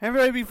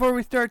Everybody, before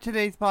we start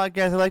today's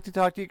podcast, I'd like to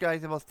talk to you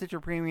guys about Stitcher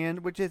Premium,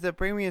 which is a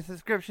premium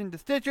subscription to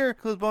Stitcher.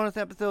 Includes bonus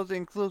episodes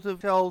and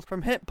exclusive shows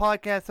from hit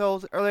podcast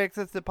hosts, early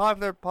access to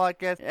popular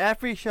podcasts, and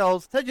ad-free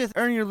shows such as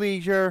Earn Your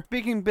Leisure,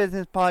 Speaking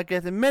Business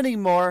Podcast, and many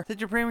more.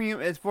 Stitcher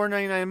Premium is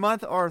 $4.99 a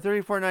month or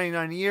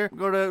 $34.99 a year.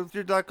 Go to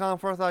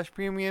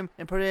Stitcher.com/premium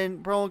and put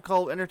in promo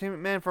code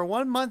Entertainment Man for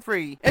 1 month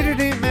free.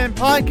 Entertainment Man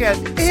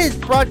Podcast is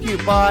brought to you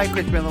by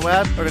Crispy on the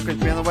Web. Go to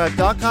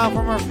crispyontheweb.com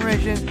for more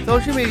information,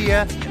 social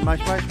media, and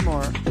much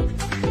more.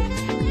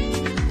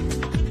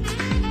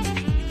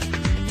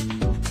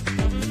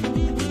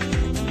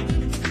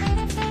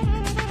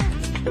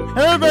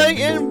 Hello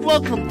everybody, and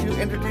welcome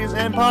to Entertainment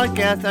Man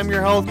Podcast. I'm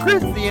your host,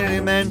 Chris, the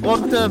Entertainment Man.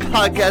 Welcome to the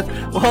podcast.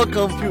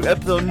 Welcome to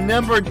episode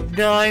number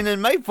 9,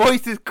 and my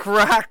voice is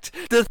cracked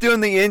just doing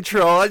the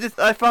intro.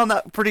 I find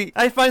that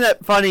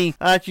funny.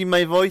 Actually,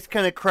 my voice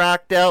kind of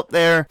cracked out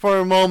there for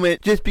a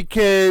moment just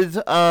because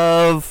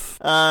of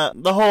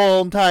the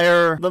whole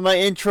my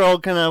intro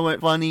kind of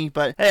went funny,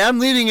 but hey, I'm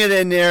leaving it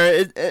in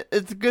there.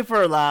 It's good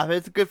for a laugh.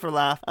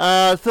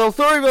 So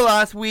sorry about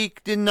last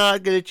week. Did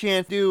not get a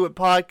chance to do a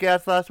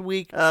podcast last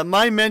week.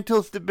 My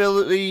mental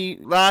stability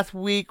last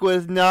week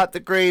was not the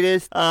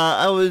greatest.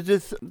 I was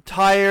just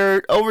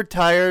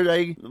overtired.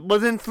 I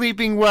wasn't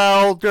sleeping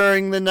well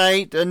during the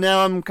night, and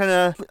now I'm kind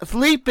of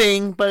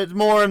sleeping, but it's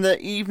more in the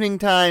evening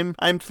time.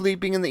 I'm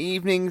sleeping in the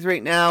evenings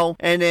right now,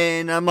 and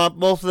then I'm up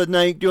most of the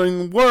night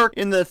doing work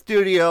in the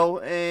studio,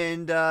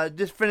 and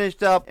just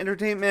finished up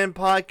Entertainment Man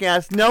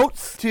Podcast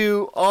notes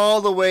to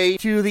all the way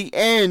to the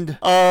end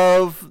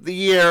of the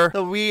year.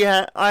 So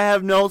I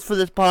have notes for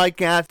this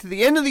podcast to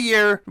the end of the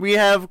year. We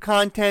have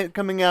content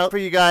coming out for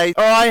you guys,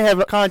 or I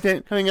have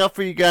content coming out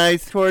for you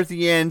guys towards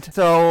the end.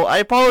 So I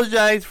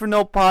apologize for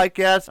no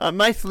podcast.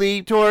 My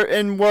sleep, tour,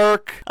 and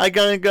work, I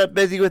kind of got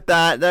busy with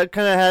that. That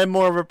kind of had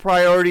more of a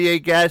priority, I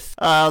guess,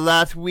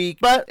 last week.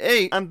 But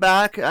hey, I'm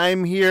back.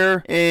 I'm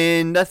here,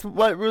 and that's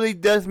what really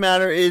does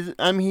matter, is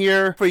I'm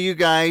here for you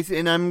guys,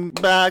 and I'm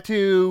back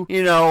to,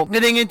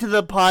 getting into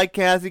the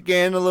podcast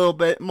again a little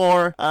bit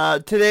more.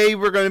 Today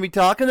we're going to be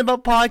talking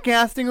about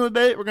podcasting a little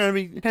bit. We're going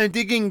to be kind of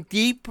digging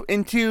deep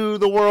into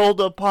the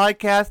world of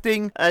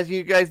podcasting. As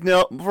you guys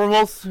know, for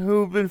most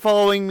who've been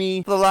following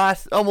me for the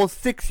last almost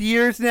 6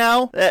 years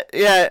now,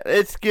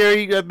 it's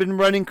scary. I've been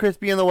running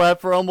Crispy on the Web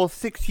for almost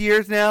 6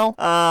 years now.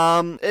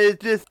 I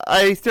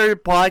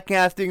started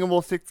podcasting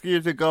almost 6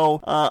 years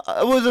ago.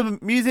 It was a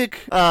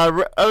music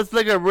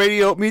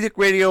radio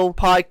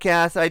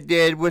podcast I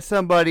did with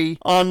somebody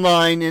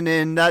online, and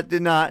then that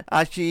did not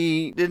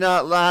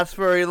last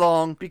very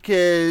long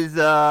because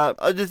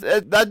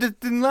that just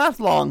didn't last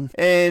long.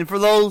 And for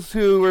those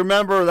who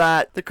remember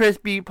that, the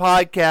Crispy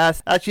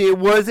podcast, actually it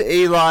was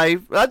a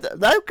live,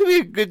 that could be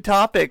a good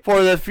topic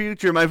for the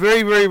future. My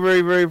very, very,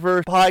 very, very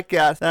first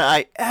podcast that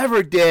I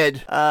ever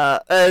did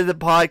as a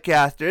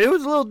podcaster. It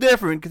was a little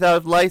different because I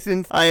was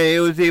licensed. I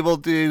was able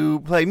to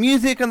play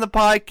music on the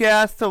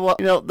podcast, so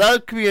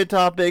that could be a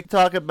topic to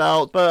talk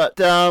about. But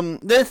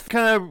this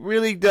kind of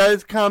really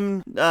does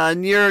come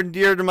near and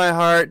dear to my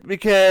heart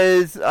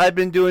because I've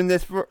been doing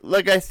this for,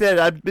 like I said,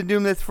 I've been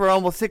doing this for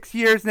almost 6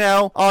 years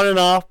now, on and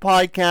off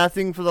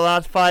podcasting for the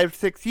last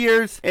 5-6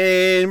 years,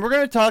 and we're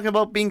going to talk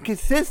about being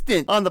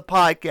consistent on the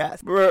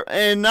podcast,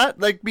 and not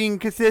like being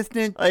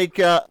consistent like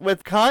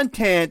with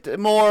content.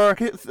 More,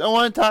 I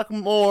want to talk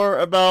more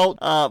about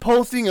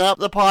posting up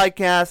the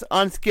podcast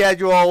on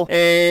schedule.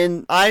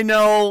 And I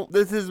know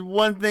this is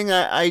one thing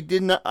I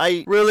did not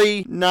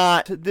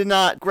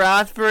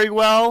grasp very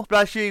well,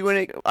 especially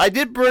when I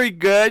did very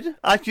good.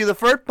 Actually, the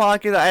first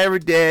podcast I ever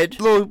did,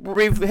 a little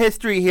brief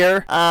history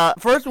here.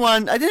 First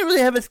one, I didn't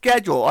really have a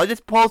schedule. I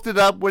just posted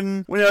up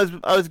when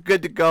I was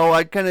good to go.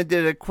 I kind of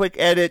did a quick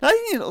edit. I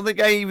don't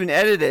think I even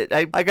edited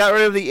it. I got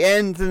rid of the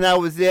ends, and that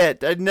was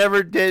it. I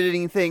never did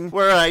anything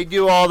where I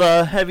do all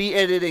the heavy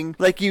editing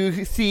like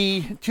you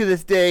see to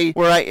this day,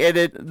 where I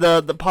edit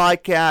the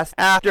podcast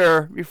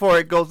before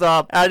it goes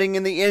up, adding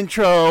in the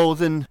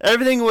intros, and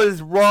everything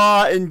was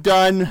raw and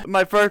done.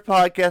 My first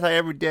podcast I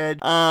ever did.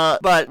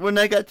 But when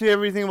I got to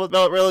everything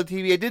about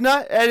reality TV, I did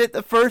not edit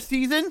the first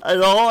season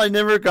at all. I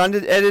never got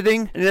into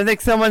editing, and I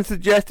think someone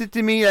suggested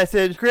to me, I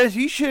said, Chris,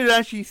 you should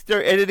actually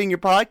start editing your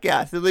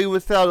podcast. It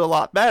would sound a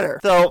lot better.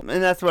 So,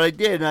 and that's what I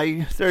did.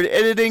 I started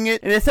editing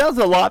it, and it sounds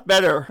a lot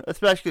better.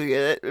 Especially,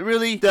 it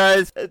really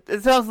does.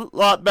 It sounds a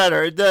lot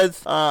better. It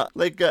does.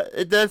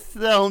 It does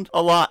sound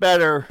a lot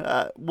better.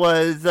 It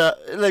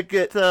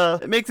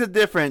makes a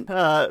difference.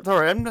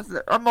 Sorry,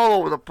 I'm all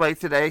over the place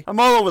today.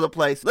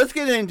 Let's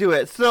get into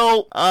it.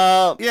 So,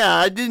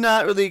 I did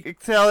not really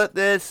excel at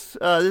this.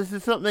 This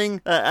is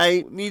something that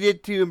I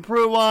needed to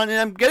improve on, and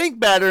I'm getting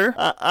better.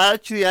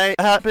 I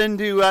happened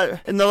to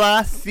in the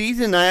last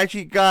season, I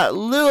actually got a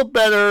little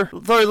better.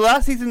 Sorry, the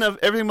last season of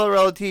Everything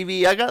About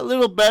TV, I got a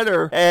little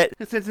better at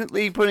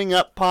consistently putting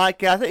up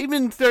podcasts. I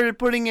even started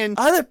putting in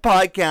other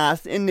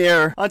podcasts in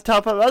there on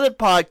top of other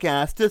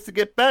podcasts just to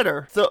get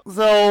better. So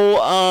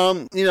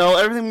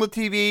Everything with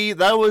TV,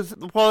 that was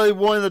probably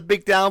one of the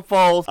big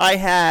downfalls I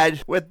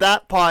had with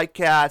that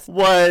podcast,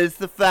 was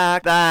the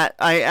fact that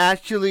I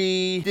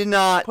actually did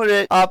not put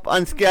it up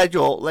on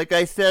schedule like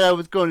I said I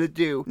was going to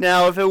do.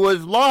 Now, if it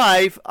was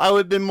live, I would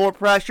have been more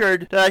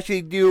pressured to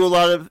actually do a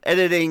lot of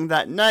editing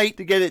that night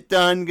to get it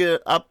done, get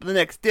it up the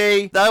next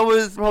day. That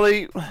was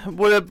probably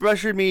would have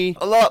pressured me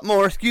a lot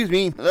more,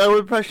 That would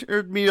have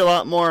pressured me a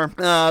lot more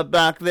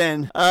back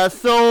then.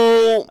 What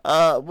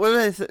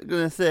was I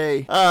going to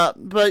say?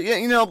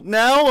 But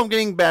now I'm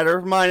getting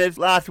better, minus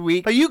last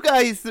week. But you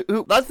guys,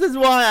 this is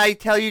why I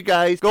tell you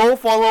guys, go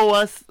follow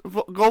us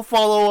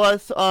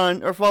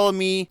on, or follow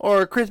me,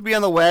 or Crispy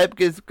on the Web,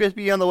 because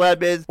Crispy on the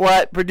Web is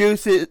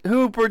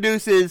who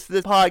produces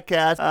this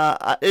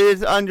podcast. It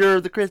is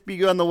under the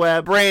Crispy on the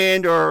Web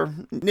brand, or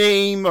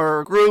name,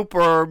 or group,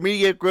 or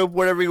media group,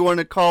 whatever you want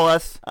to call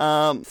us.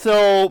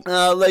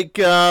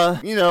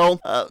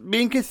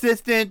 Being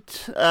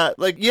consistent,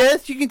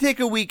 yes, you can take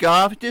a week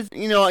off, just,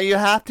 you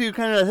have to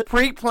kind of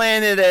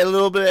pre-plan it a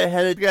little bit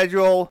ahead of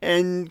schedule,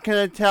 and kind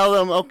of tell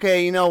them,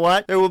 okay, you know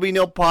what, there will be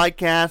no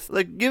podcast.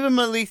 Give them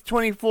at least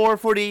 24,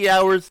 48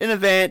 hours in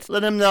advance.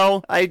 Let them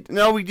know. I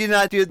know we did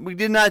not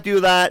do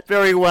that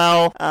very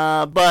well,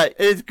 but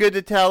it is good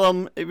to tell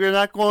them, if you're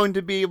not going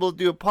to be able to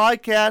do a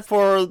podcast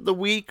for the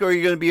week, or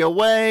you're going to be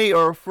away,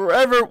 or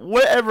forever,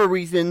 whatever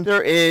reason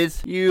there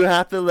is, you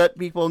have to let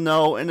people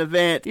know in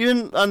advance.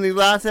 Even on the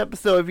last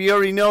episode, if you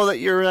already know that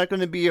you're not going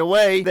to be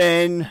away,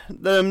 then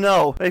let them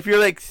know. If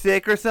you're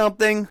sick or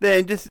something,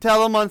 then just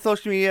tell them on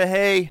social media,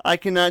 hey, I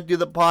cannot do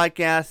the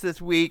podcast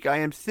this week, I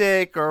am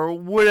sick, or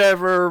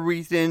whatever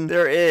reason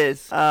there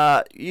is.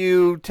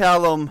 You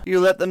tell them, you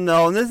let them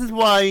know. And this is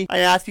why I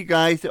ask you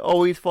guys to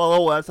always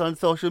follow us on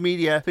social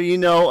media, so you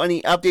know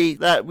any updates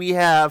that we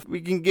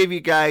can give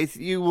you guys.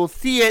 You will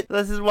see it.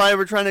 This is why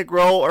we're trying to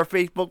grow our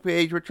Facebook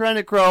page. We're trying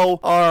to grow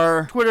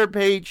our Twitter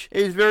page.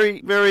 It is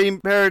very, very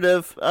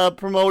imperative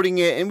promoting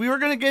it. And we were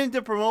going to get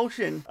into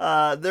promotion.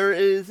 There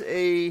is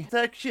a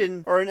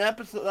section, or an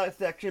episode, not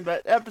section,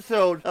 but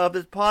episode of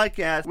this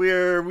podcast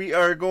where we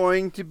are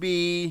going to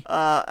be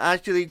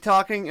actually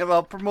talking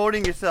about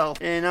promoting yourself.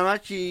 And I'm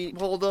actually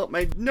pulled up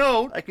my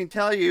note. I can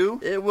tell you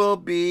it will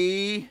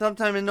be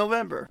sometime in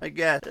November, I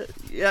guess.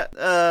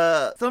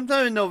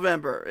 Sometime in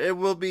November.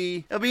 It'll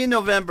be in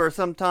November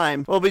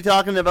sometime. We'll be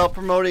talking about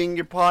promoting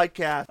your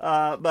podcast.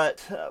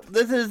 But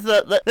this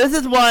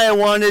is why I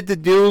wanted to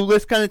do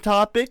this kind of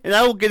topic, and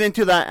I will get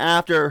into that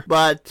after.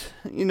 But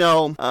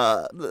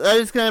that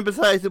is kind of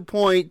besides the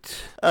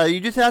point. You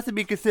just have to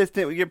be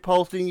consistent with your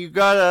posting. You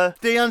gotta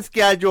stay on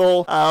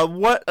schedule.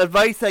 What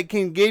advice I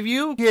can give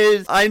you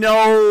is, I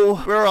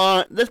know we're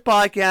on this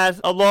podcast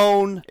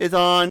alone is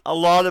on a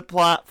lot of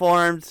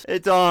platforms.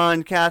 It's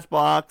on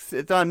Castbox,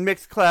 it's on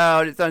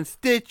Mixcloud, it's on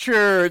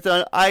Stitcher, it's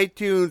on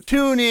iTunes,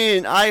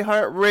 TuneIn,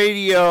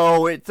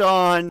 iHeartRadio, it's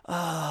on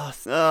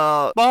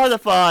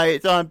Spotify,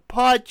 it's on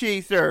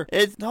Podchaser.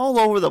 It's all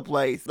over the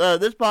place.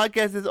 This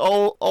podcast is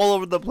all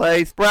over the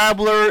place.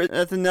 Brabbler,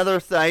 that's another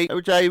site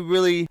which I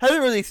really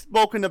haven't really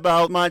spoken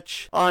about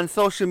much on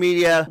social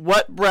media.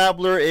 What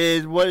Brabbler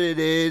is, what it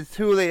is,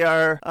 who they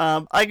are.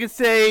 I can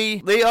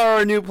say they are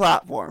a new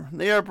platform.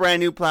 They are a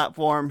brand new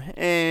platform,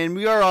 and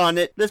we are on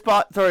it.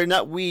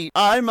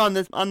 I'm on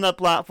the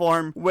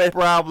platform with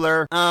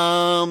Brabbler.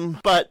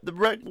 But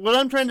what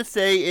I'm trying to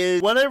say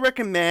is, what I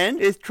recommend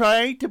is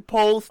try to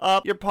post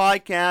up your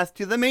podcast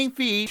to the main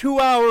feed 2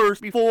 hours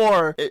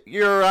before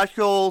your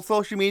actual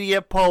social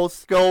media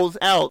post goes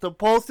out. So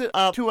post it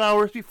up 2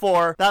 hours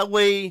before. That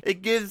way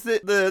it gives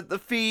it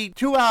the feed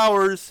 2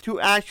 hours to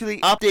actually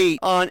update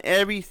on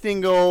every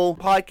single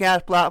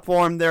podcast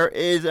platform there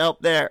is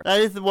out there. That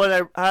is what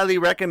I highly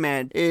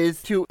recommend,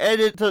 is to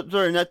edit,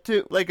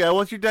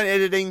 once you're done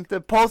editing,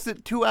 to post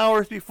it 2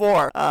 hours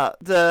before.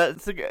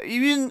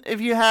 Even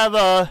if you have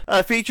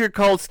a feature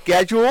called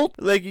scheduled,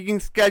 you can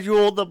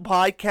schedule the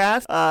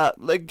podcast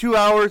 2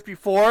 hours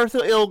before,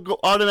 so it'll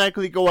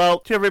automatically go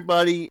out to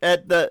everybody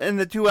in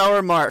the 2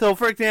 hour mark. So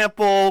for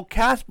example,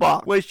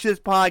 Castbox, which this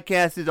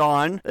podcast is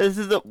on,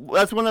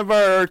 that's one of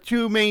our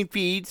two main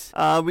feeds.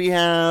 We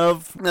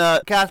have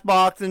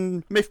Castbox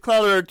and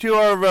Mixcloud are two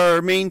of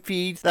our main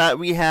feeds that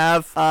we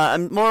have. I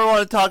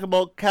want to talk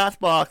about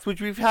Castbox,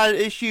 which we've had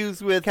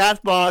issues with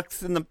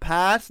Castbox in the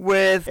past,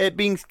 with it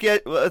being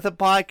with the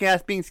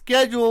podcast being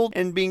scheduled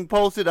and being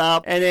posted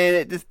up, and then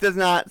it just does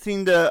not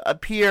seem to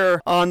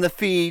appear on the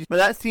feed. But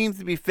that seems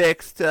to be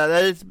fixed.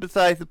 That is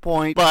besides the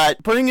point.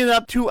 But putting it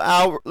up 2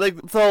 hours,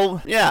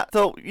 so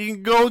you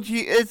can go to,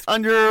 it's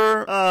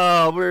under,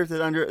 where is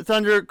it under? It's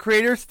under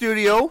Creator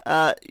Studio.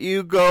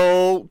 You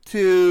go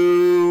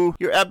to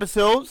your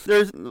episodes.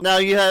 Now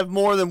you have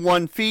more than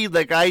one feed.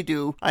 like I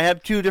do. I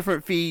have 2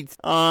 different feeds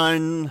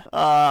on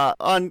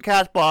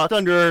Castbox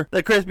under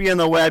the Crispy on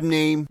the Web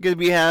name, because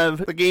we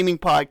have the gaming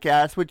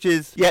podcast, which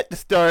is yet to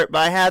start, but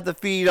I have the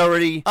feed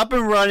already up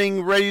and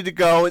running, ready to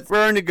go. It's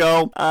raring to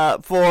go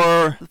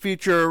for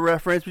future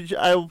reference, which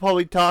I will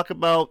probably talk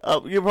about.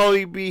 You'll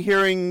probably be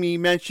hearing me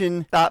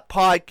mention that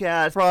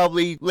podcast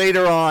probably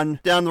later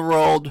on down the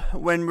road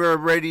when we're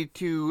ready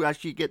to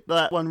actually get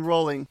that one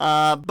rolling.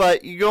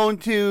 But you go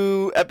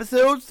into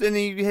episodes and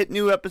then you hit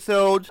new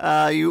episodes.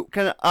 You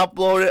kind of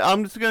upload it.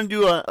 I'm just gonna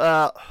do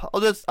I'll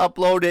just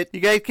upload it. You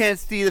guys can't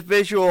see the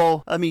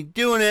visual of me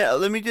doing it.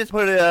 Let me just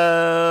put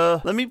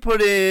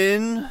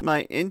in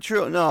my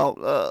intro.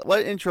 No,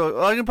 what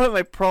intro? I'm gonna put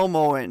my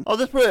promo in. I'll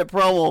just put a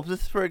promo.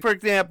 Just for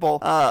example,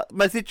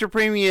 my Stitcher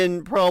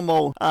Premium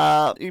promo.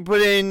 You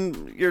put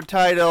in your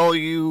title.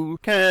 You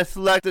kind of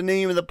select the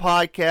name of the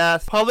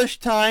podcast. Publish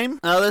time.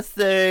 Let's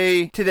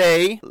say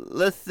today.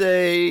 Let's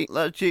say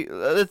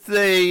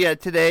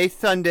today,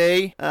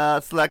 Sunday.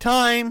 Select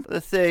time.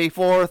 Let's say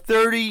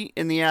 4:30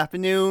 in the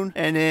afternoon,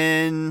 and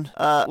then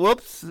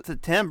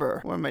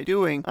September. What am I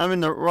doing? I'm in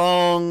the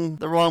wrong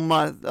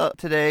month.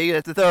 Today,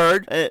 it's the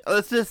 3rd.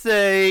 Let's just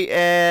say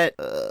at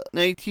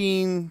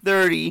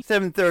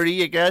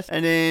 7:30, I guess,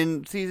 and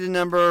then season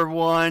number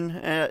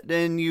 1.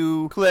 Then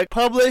you click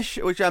publish,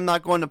 which I'm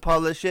not going to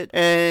publish it,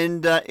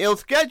 and it'll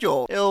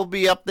schedule. It'll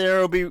be up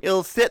there.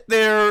 It'll sit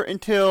there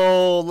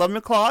until 11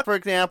 o'clock, for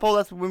example.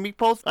 That's when we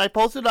post. I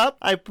post it up.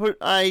 I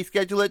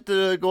schedule it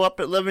to go up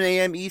at 11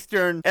 a.m.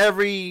 Eastern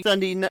every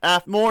Sunday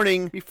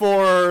morning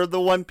before the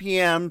 1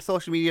 p.m.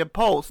 social media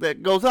post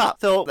that goes up.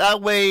 So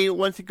that way,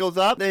 once it goes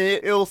up, then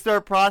it'll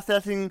start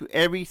processing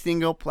every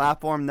single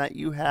platform that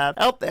you have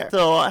out there.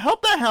 So I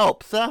hope that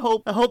helps. I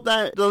hope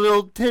that the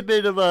little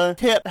tidbit of a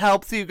tip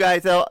helps you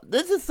guys out.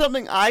 This is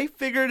something I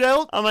figured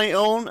out on my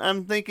own.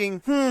 I'm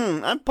thinking,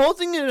 I'm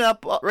posting it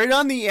up right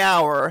on the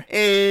hour,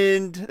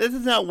 and this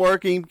is not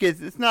working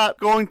because it's not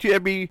going to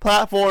every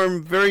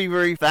platform very,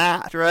 very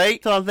fast,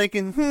 right? So I'm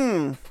thinking,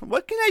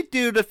 what can I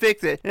do to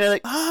fix it? And I'm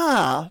like,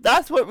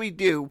 that's what we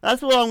do.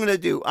 That's what I'm going to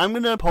do. I'm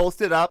going to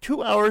post it up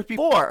 2 hours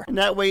before, and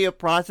that way it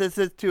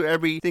processes to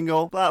every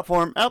single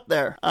platform out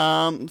there.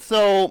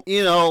 So,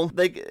 it'll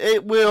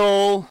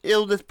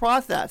just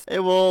process. It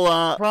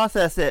will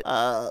process it.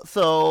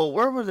 So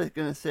where was I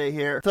going to say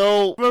here?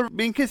 So we're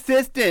being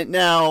consistent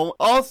now.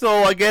 Also,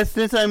 I guess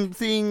since I'm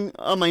seeing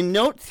on my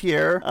notes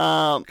here,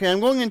 I'm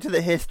going into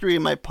the history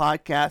of my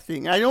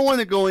podcasting. I don't want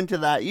to go into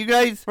that. You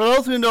guys, for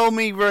those who know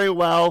me very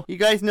well, you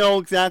guys know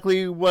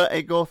exactly what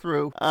I go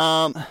through.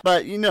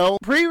 But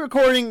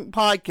pre-recording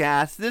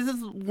podcasts, this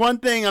is one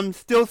thing I'm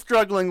still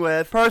struggling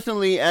with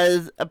personally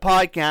as a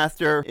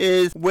podcaster,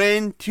 is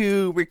when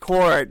to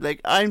record.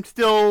 Like,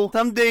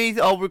 some days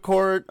I'll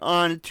record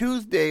on a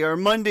Tuesday or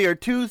Monday or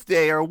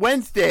Tuesday or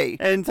Wednesday,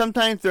 and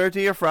sometimes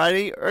Thursday or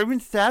Friday or even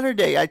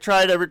Saturday I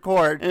try to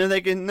record, and I'm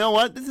thinking, you know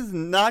what, this is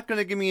not going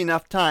to give me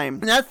enough time.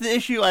 And that's the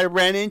issue I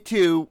ran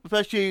into,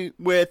 especially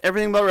with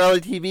Everything About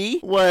Reality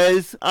TV,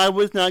 was I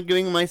was not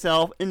giving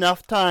myself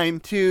enough time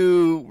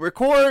to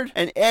record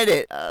and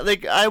edit.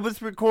 I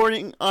was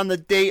recording on the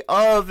day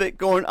of it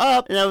going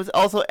up, and I was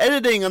also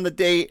editing on the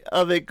day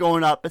of it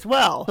going up as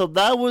well. So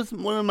that was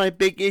one of my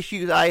big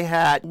issues I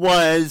had,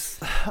 was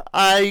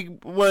I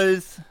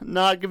was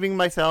not giving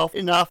myself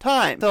enough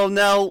time. So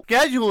now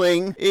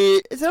scheduling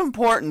is an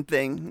important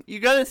thing. You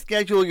gotta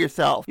schedule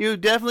yourself. You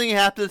definitely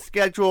have to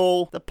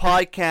schedule the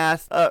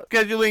podcast,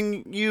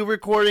 scheduling you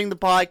recording the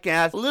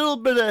podcast a little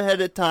bit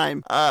ahead of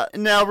time.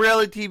 Now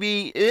reality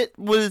TV, it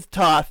was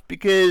tough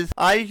because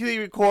I usually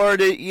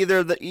record it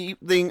either the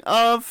evening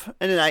of,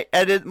 and then I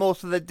edit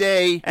most of the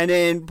day and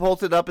then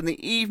post it up in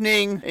the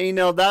evening. And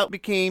that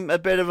became a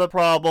bit of a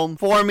problem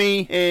for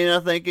me, and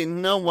I'm thinking,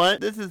 you know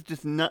what, this is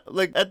just not,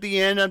 at the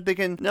end I'm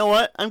thinking, you know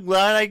what, I'm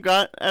glad I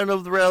got out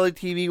of the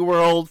reality TV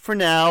world for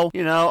now.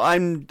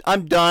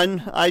 I'm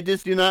done. I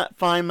just do not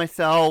find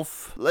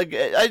myself,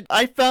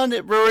 I found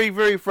it very,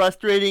 very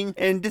frustrating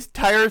and just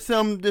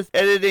tiresome, just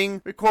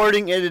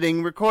recording,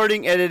 editing.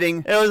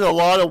 It was a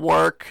lot of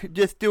work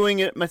just doing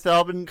it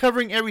myself and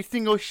covering every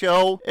single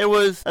show. It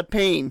was a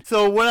pain.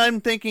 So what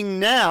I'm thinking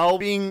now,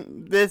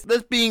 being this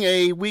being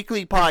a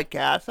weekly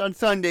podcast on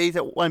Sundays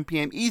at 1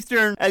 p.m.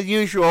 Eastern, as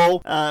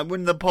usual,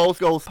 when the post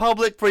goes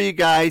public for you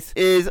guys,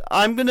 is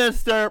I'm gonna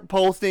start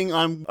recording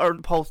on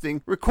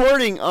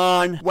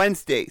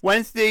Wednesdays.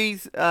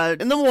 Wednesdays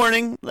in the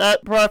morning,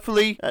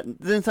 preferably,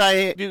 since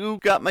I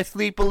got my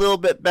sleep a little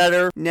bit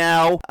better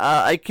now,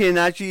 I can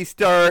actually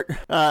start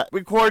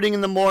recording in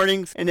the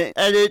mornings and then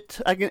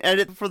edit. I can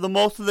edit for the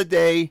most of the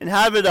day and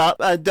have it up,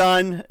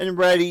 done and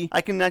ready.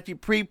 I can actually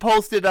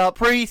pre-post it up,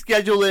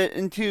 pre-schedule it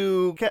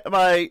into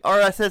my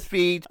RSS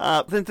feed.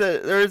 Since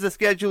there is a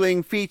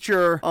scheduling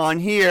feature on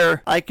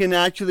here, I can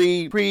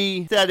actually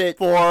pre-set it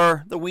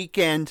for the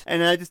weekend,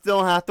 and I just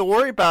don't have to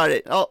worry about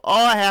it. All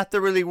I have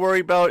to really worry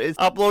about is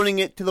uploading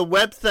it to the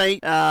website.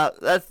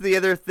 That's the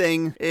other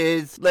thing,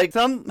 is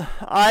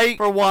I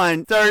for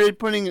one started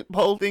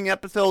posting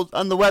episodes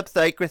on the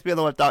website,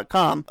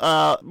 crispyontheweb.com.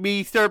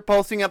 We start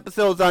posting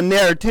episodes on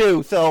there too.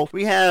 too. So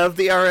we have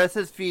the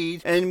RSS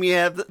feed, and we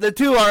have the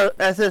two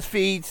RSS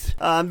feeds,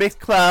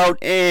 Mixcloud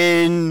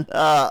and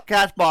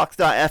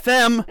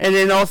Castbox.fm, and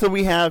then also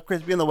we have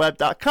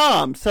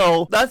crispyontheweb.com.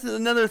 So that's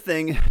another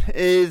thing,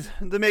 is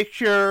to make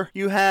sure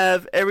you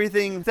have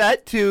everything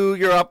set to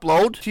your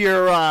upload, to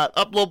your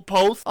upload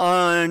post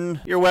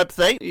on your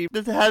website. You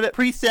just have it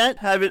preset,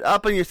 have it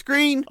up on your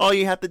screen. All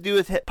you have to do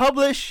is hit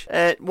publish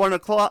at 1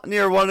 o'clock,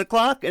 near 1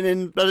 o'clock, and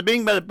then bada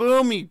bing, bada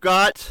boom, you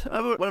got,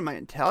 what am I,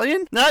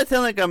 Italian? Not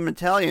sound like I'm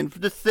Italian,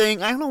 just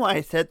saying, I don't know why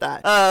I said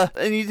that.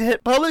 And you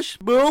hit publish,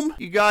 boom,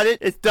 you got it,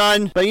 it's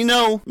done. But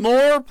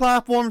more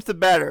platforms the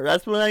better.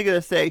 That's what I'm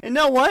gonna say. And you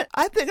know what?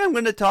 I think I'm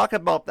gonna talk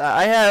about that.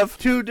 I have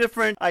two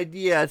different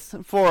ideas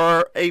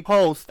for a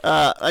post.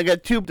 I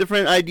got two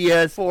different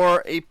ideas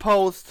for a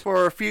post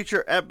for a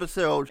future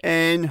episode,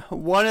 and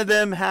one of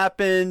them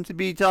happened to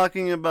be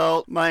talking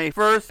about my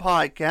first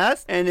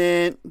podcast, and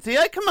then, see,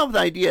 I come up with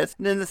ideas.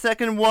 And then the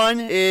second one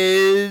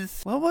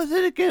is, what was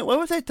it again? What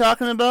was I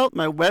talking about?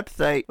 My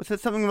website. Was it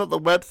something about the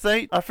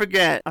website? I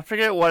forget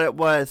what it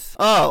was.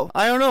 Oh,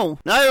 I don't know.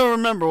 I don't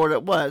remember what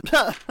it was.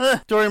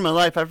 During my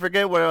life, I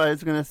forget what I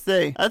was gonna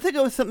say. I think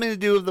it was something to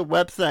do with the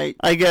website.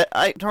 I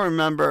don't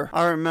remember.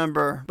 I don't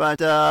remember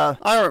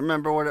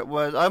what it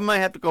was. I might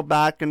have to go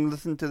back and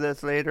listen to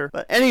this later.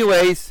 But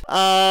anyways,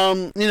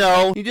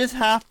 you just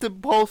have to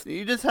post.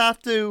 You just have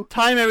to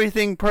time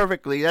everything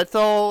perfectly. That's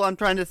all I'm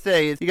trying to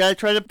say. Is you gotta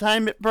try to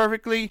time it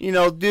perfectly.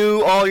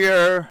 Do all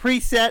your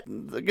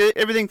preset, get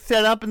everything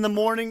set up in the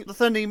morning.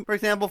 Sunday, for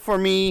example, for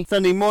me,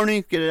 Sunday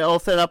morning, get it all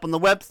set up on the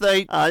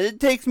website. It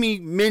takes me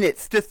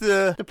minutes just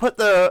to put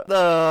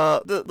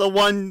the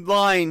one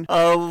line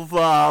of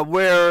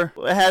where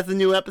it has a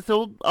new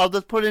episode. I'll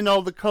just put in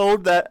all the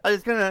code that I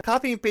just gonna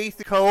copy and paste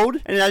the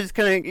code, and I just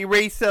gonna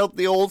erase out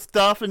the old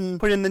stuff and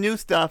put in the new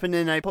stuff, and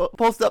then I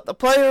post up the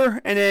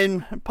player and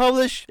then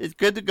publish. It's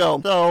good to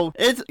go. So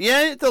it's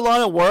a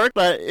lot of work,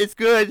 but it's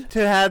good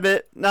to have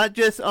it not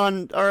just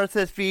on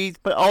RSS feeds,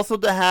 but also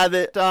to have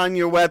it on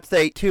your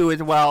website too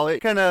as well. It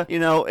kind of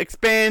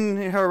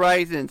expand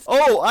horizons.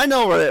 Oh, I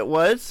know what it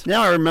was.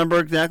 Now I remember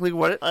exactly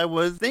what I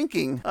was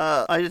thinking.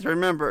 I just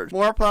remembered.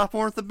 More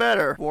platforms the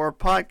better for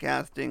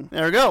podcasting.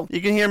 There we go.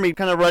 You can hear me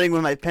kind of writing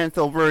with my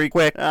pencil very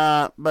quick.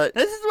 But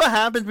this is what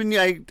happens when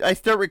I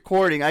start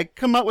recording. I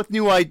come up with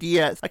new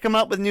ideas. I come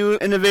up with new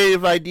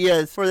innovative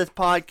ideas for this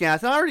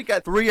podcast. I already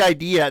got 3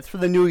 ideas for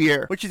the new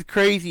year, which is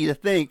crazy to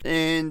think.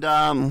 And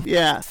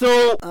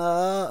so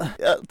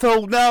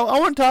now I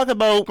want to talk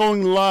about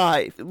going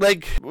live.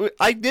 Like,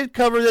 I did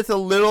cover this a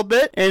little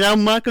bit, and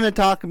I'm not going to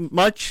talk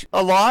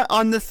a lot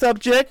on this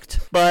subject,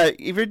 but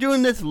if you're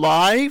doing this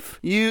live,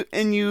 you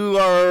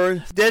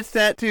are dead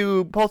set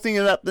to posting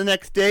it up the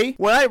next day,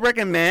 what I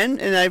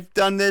recommend, and I've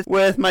done this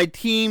with my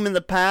team in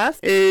the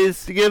past,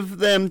 is to give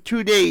them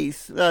 2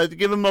 days, to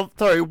give them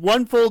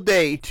 1 full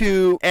day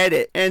to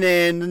edit, and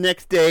then the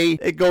next day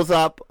it goes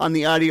up on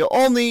the audio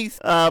only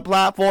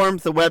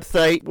platforms, the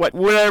website,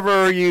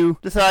 whatever you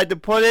decide to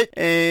put it,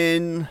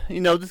 and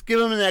just give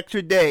them an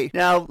extra day.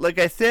 Now, like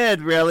I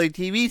said,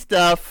 reality TV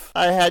stuff,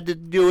 I had to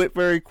do it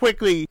very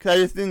quickly because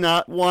I just did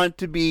not want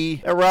to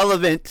be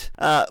irrelevant.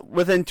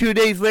 Within 2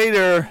 days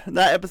later,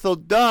 that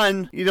episode's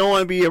done. You don't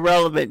want to be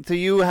irrelevant, so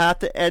you have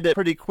to edit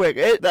pretty quick.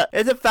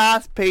 It's a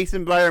fast-paced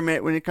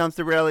environment when it comes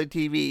to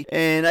reality TV,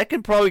 and I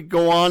can probably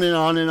go on and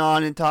on and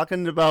on and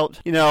talking about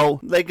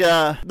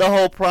the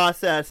whole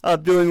process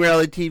of doing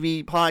reality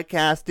TV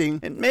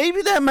podcasting, and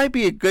maybe that might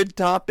be a good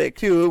topic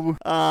to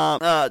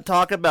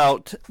talk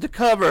about to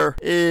cover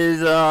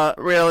is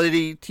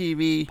reality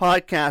TV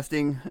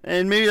podcasting,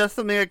 and maybe that's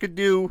something I could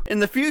do in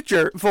the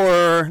future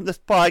for this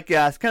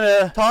podcast. Kind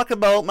of talk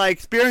about my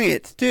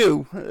experience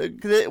too,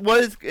 because it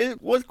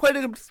was quite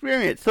an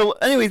experience. So,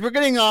 anyways, we're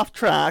getting off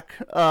track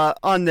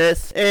on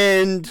this,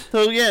 and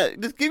so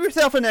just give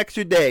yourself an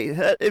extra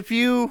day. If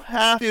you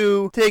have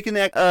to take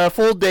a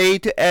full day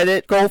to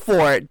edit, go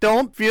for it.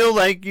 Don't feel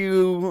like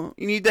you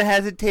need to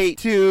hesitate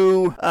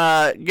to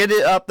get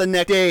it up the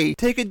next day.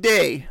 Take a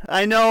day.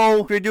 I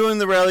know if you're doing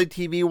the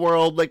reality TV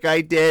world like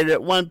I did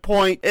at one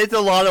point, it's a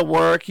lot of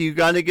work. You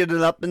got to get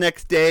it up the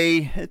next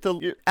day. It's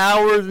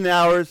hours and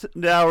hours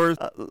and hours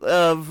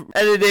of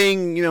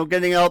editing.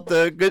 Getting out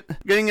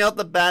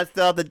the bad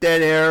stuff, the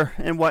dead air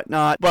and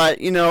whatnot. But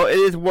it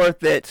is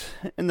worth it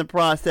in the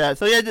process.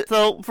 So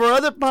so for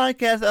other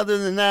podcasts other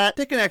than that,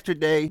 take an extra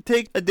day.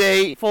 Take a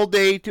day, full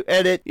day to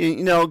edit.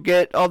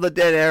 Get all the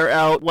dead air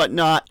out,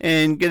 whatnot,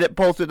 and get it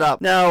posted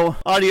up. Now,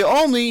 audio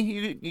only,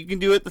 you can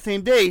do it the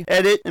same day.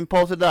 Edit and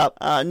post it up.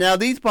 Now,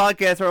 these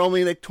podcasts are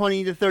only like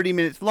 20 to 30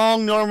 minutes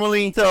long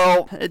normally,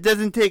 so it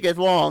doesn't take as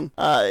long.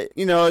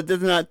 It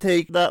does not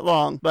take that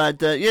long. But,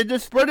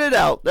 just spread it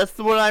out. That's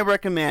what I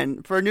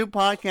recommend. For new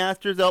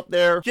podcasters out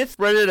there, just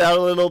spread it out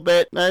a little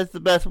bit. That's the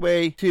best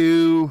way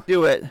to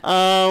do it.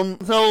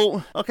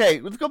 Okay,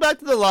 let's go back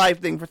to the live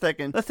thing for a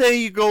second. Let's say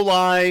you go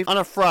live on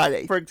a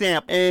Friday, for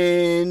example,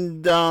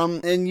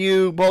 and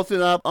you post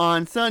it up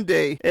on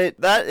Sunday.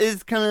 That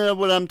is kind of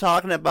what I'm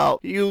talking about.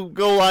 You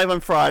go live on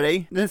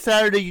Friday, then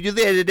Saturday you do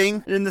the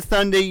editing, and then the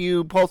Sunday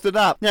you post it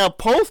up. Now,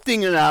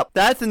 posting it up,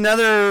 that's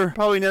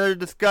probably another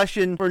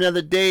discussion for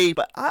another day,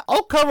 but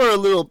I'll cover a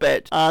little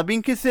bit.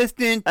 Being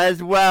consistent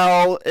as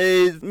well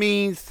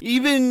means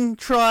even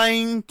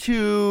trying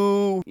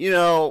to,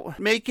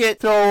 make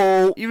it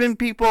so even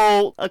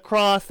people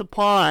across the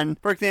pond,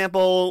 for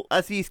example,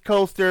 us East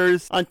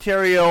Coasters,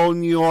 Ontario,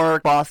 New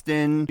York,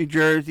 Boston, New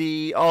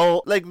Jersey,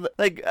 all like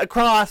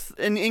across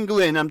in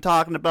England, I'm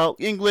talking about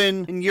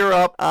England and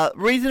Europe.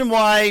 Reason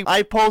why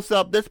I post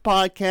up this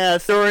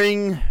podcast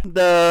during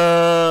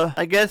the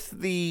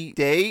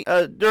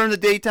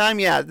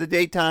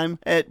daytime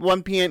at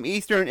 1 p.m.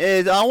 Eastern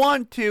is I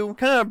want to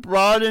kind of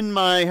broaden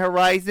my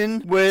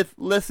horizon with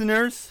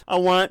listeners. I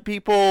want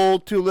people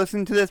to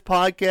listen to this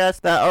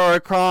podcast that are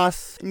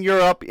across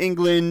Europe,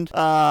 England,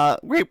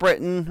 Great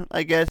Britain,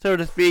 I guess, so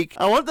to speak.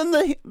 I want them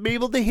to be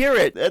able to hear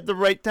it at the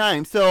right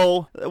time.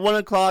 So at 1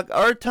 o'clock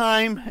our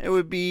time, it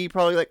would be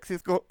probably like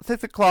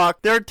 6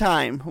 o'clock their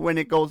time when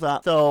it goes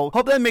up. So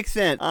hope that makes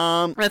sense.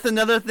 That's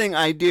another thing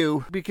I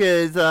do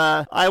because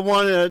I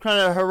want to kind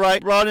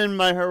of broaden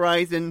my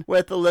horizon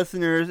with the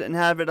listeners and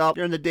have it up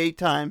during the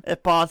daytime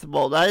if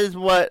possible. That is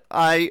what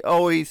I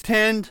always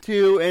tend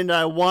to and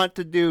I want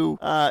to do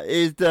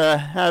is to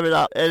have it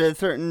up at a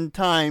certain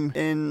time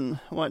and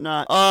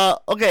whatnot.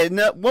 Okay,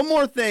 now one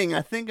more thing.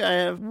 I think I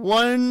have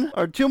one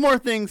or two more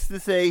things to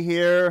say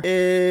here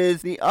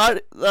is the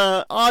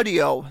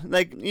audio.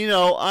 Like,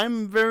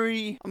 I'm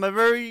a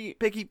very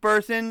picky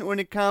person when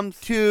it comes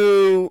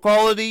to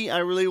quality. I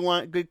really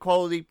want good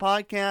quality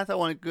podcast. I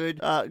want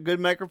a good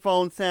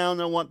microphone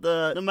sound. I want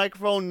the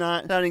microphone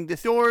not sounding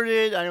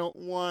distorted. I don't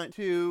want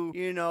to,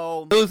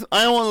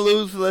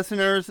 lose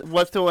listeners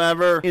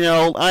whatsoever.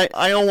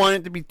 I don't want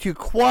it to be too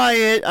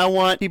quiet. I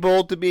want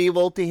people to be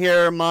able to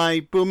hear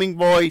my booming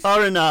voice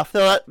loud enough. So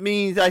that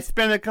means I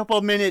spend a couple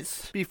of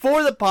minutes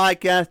before the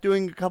podcast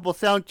doing a couple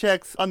sound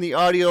checks on the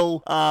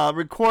audio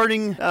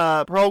recording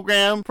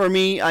program. For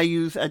me, I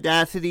use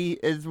Audacity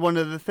is one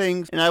of the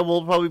things, and I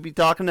will probably be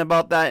talking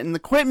about that in the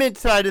equipment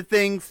side of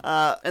things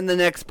in the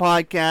next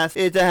podcast,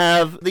 is to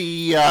have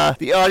the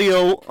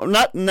audio,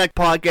 not next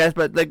podcast,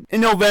 but like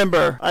in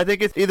November. I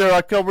think it's either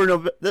October,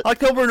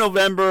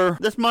 November,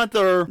 this month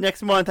or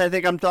next month. I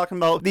think I'm talking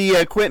about the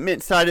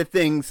equipment side of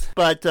things.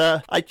 But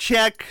I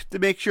check to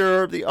make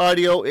sure the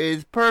audio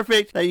is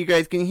perfect, that you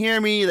guys can hear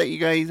me, that you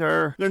guys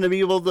are going to be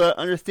able to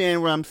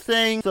understand what I'm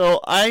saying. So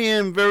I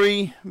am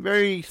very,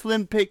 very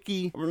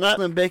picky,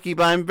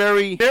 but I'm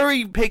very,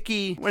 very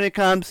picky when it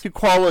comes to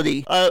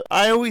quality.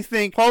 I always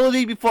think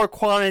quality before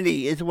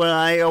quantity is what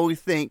I always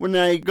think when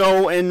I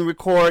go and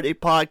record a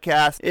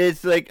podcast.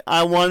 It's like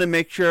I want to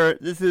make sure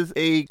this is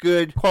a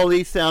good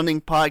quality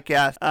sounding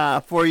podcast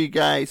for you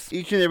guys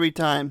each and every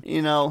time.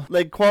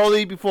 Like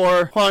quality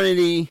before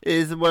quantity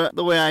is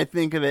the way I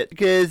think of it,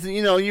 because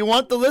you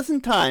want the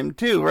listen time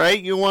too,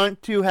 right? You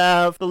want to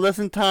have the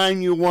listen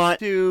time. You want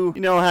to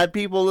have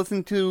people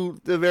listen to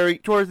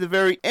towards the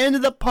very end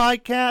of the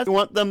podcast. You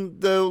want them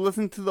to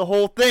listen to the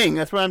whole thing.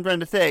 That's what I'm trying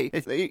to say.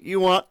 You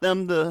want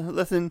them to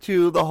listen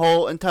to the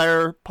whole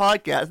entire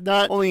podcast,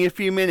 not only a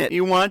few minutes.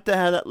 You want to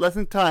have that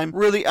listen time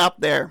really up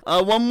there.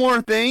 One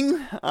more thing,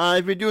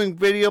 if you're doing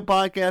video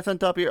podcasts on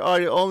top of your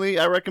audio only,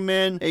 I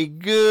recommend a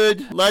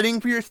good lighting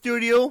for your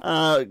studio.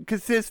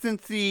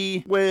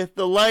 Consistency with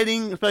the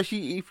lighting,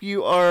 especially if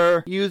you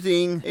are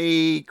using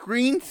a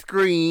green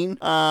screen,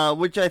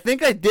 which I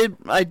think I did.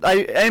 I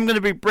am going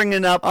to be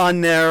bringing up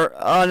on there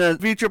on a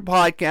future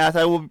podcast.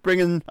 I will be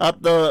bringing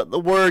up the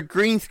word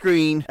green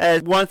screen,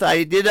 as once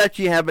I did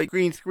actually have a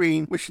green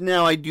screen, which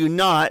now I do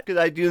not, because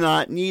I do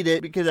not need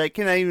it, because I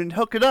cannot even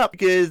hook it up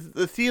because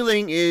the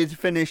ceiling is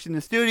finished in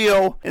the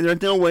studio and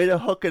there's no way to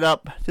hook it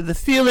up to the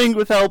ceiling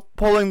without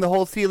pulling the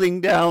whole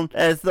ceiling down,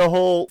 as the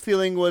whole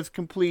ceiling was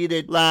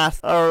completed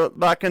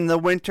back in the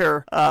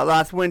winter,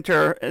 last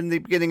winter in the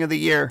beginning of the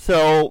year.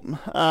 So,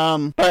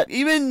 but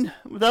even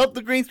without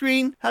the green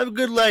screen, have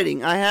good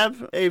lighting. I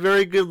have a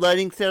very good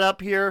lighting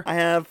setup here. I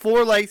have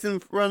 4 lights in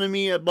front of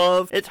me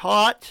above. It's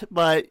hot,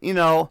 but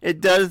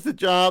it does the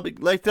job.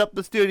 It lights up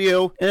the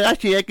studio, and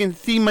actually I can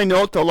see my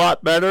notes a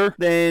lot better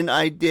than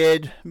I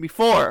did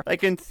before. I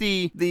can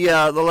see the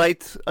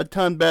lights a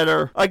ton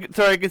better. I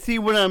can see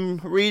what I'm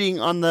reading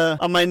on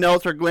my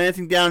notes or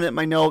glancing down at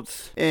my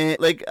notes, and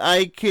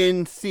I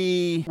can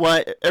see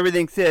what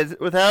everything says.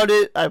 Without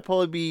it, I'd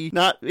probably be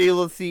not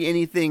able to see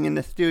anything in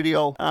the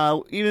studio.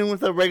 Even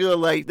with a regular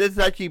light, this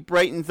actually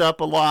brightens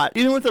up a lot.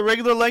 Even with the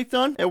regular lights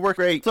on, it works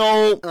great.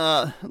 So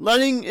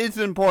lighting is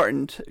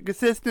important.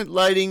 Consistent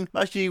lighting,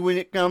 especially when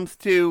it comes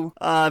to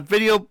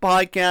video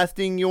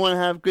podcasting. You want to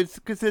have good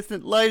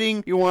consistent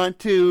lighting. You want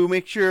to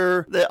make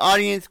sure the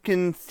audience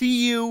can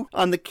see you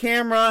on the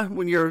camera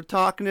when you're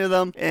talking to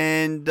them,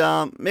 and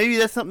maybe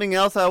that's something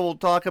else I will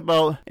talk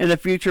about in a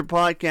future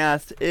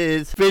podcast,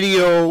 is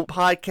video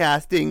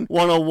podcasting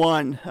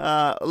 101,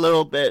 a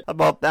little bit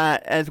about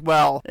that as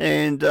well.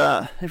 And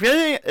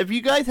if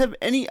you guys have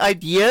any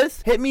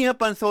ideas, hit me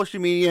up on social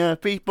media,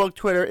 Facebook,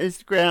 Twitter,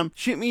 Instagram.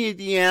 Shoot me a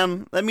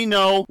DM. Let me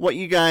know what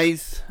you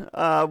guys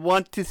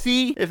want to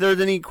see. If there's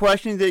any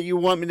questions that you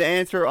want me to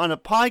answer on a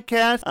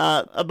podcast,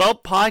 podcast,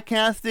 about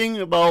podcasting,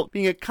 about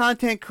being a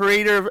content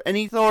creator of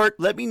any sort,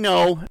 let me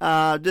know.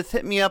 Just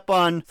hit me up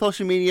on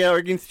social media, or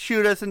you can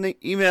shoot us an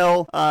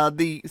email.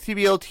 The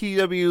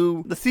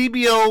CBOTW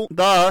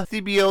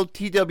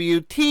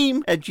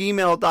team at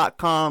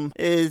gmail.com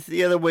is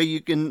the other way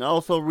you can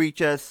also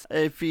reach us.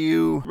 If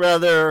you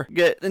rather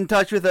get in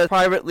touch with us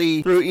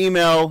privately through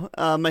email,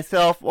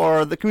 myself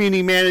or the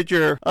community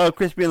manager of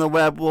Crispy on the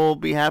Web will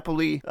be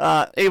happily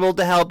able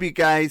to help you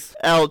guys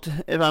out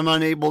if I'm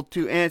unable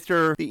to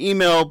answer the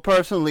email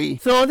personally.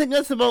 So I think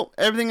that's about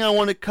everything I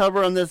want to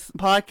cover on this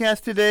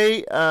podcast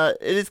today.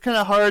 It is kind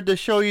of hard to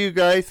show you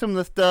guys some of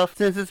the stuff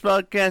since this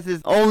podcast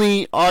is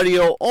only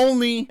audio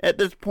only at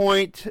this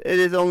point. It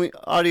is only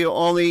audio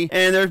only,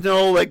 and there's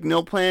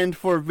no plan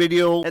for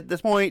video at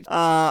this point.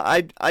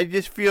 I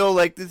just feel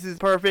like this is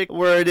perfect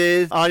where it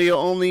is. Audio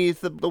only is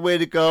the way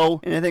to go,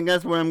 and I think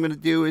that's what I'm going to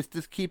do, is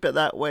just keep it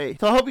that way.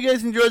 So I hope you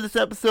guys enjoyed this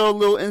episode, a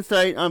little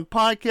insight on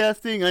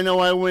podcasting. I know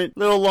I went a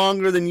little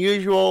longer than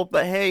usual,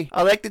 but hey,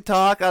 I like to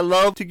talk. I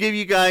love to give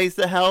you guys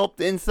the help,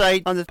 the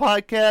insight on this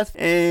podcast,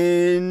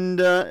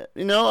 and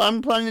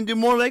I'm planning to do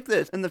more like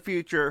this in the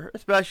future.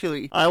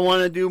 Especially, I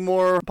want to do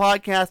more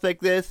podcasts like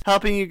this,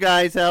 helping you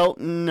guys out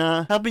and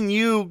helping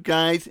you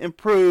guys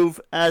improve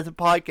as a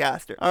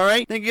podcaster. All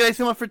right, thank you guys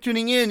so much for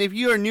tuning in. If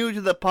you are new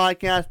to the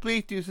podcast,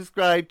 please do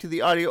subscribe to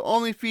the audio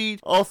only feed.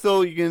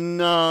 Also, you can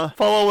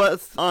follow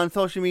us on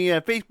social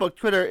media: Facebook,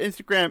 Twitter,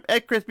 Instagram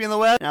at Crispy on the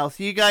Web. And I'll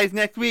see you guys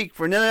next week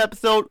for another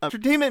episode of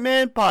Entertainment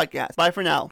Man Podcast. Bye for now.